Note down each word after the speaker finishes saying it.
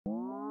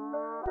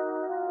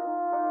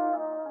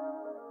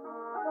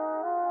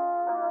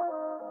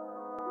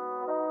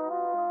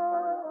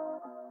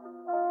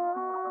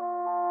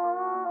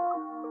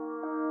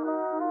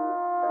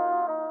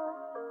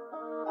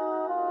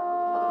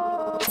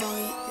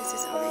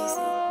This is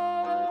amazing.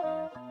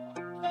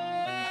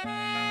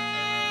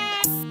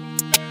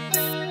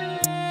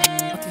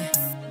 Okay,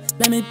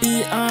 let me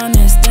be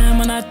honest. Damn,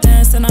 when I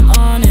dance and I'm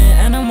on it,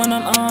 and then when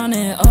I'm on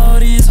it, all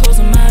these hoes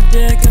on my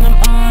dick and I'm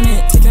on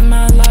it, taking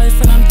my life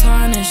and I'm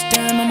tarnished.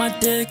 Damn, on my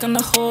dick on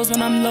the hoes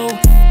when I'm low.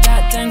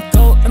 Goddamn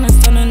goat and I'm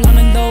stunning on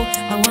the low.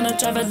 I wanna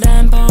drive a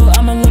Lambo,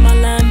 I'ma love my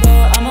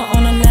Lambo, I'ma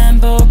own a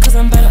Lambo, cause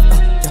I'm better.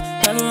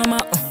 Yeah, better on my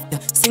yeah,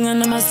 singing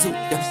on my zoo,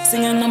 yeah,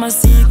 singing on my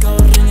seagull,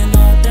 ringing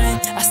all day.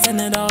 I send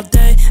it all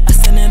day, I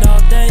send it all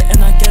day,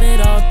 and I get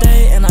it all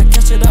day, and I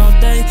catch it all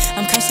day.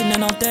 I'm cashing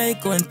in all day,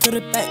 going to the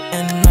bank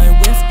and I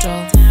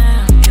withdraw.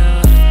 Damn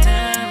girl,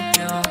 damn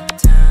girl,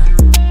 damn,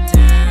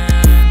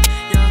 damn.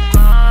 Your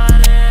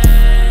body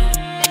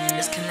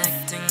is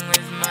connecting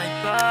with my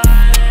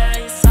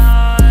body.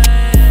 Sorry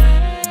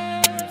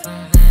for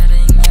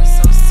letting you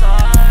so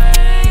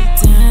sorry.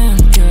 Damn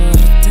girl,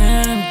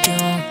 damn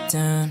girl,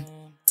 damn,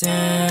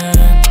 damn.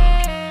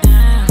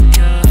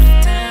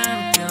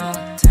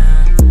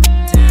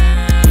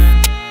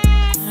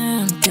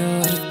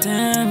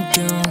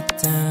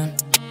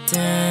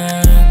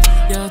 Damn,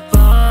 your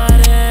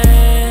body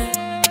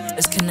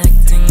is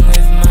connecting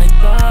with my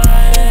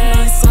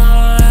body.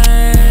 Sorry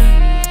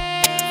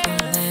for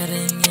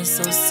letting you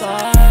so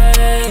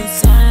sorry.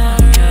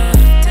 Damn girl,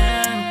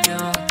 damn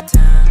girl,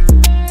 damn,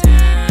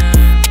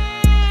 damn.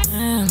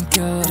 Damn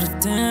girl,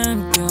 damn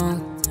girl.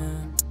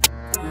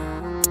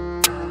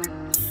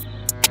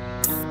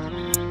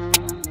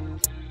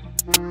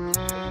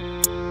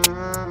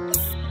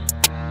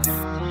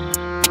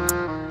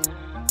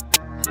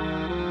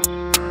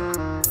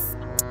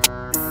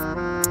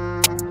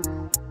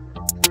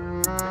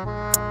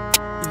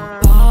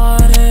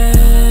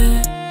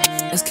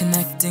 Is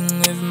connecting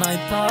with my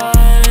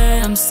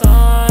body. I'm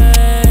sorry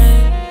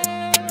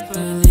for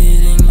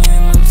leading you.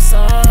 I'm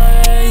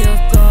sorry. Your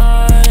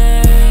body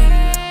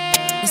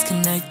is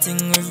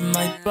connecting with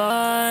my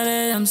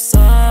body. I'm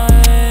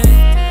sorry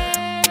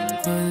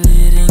for leading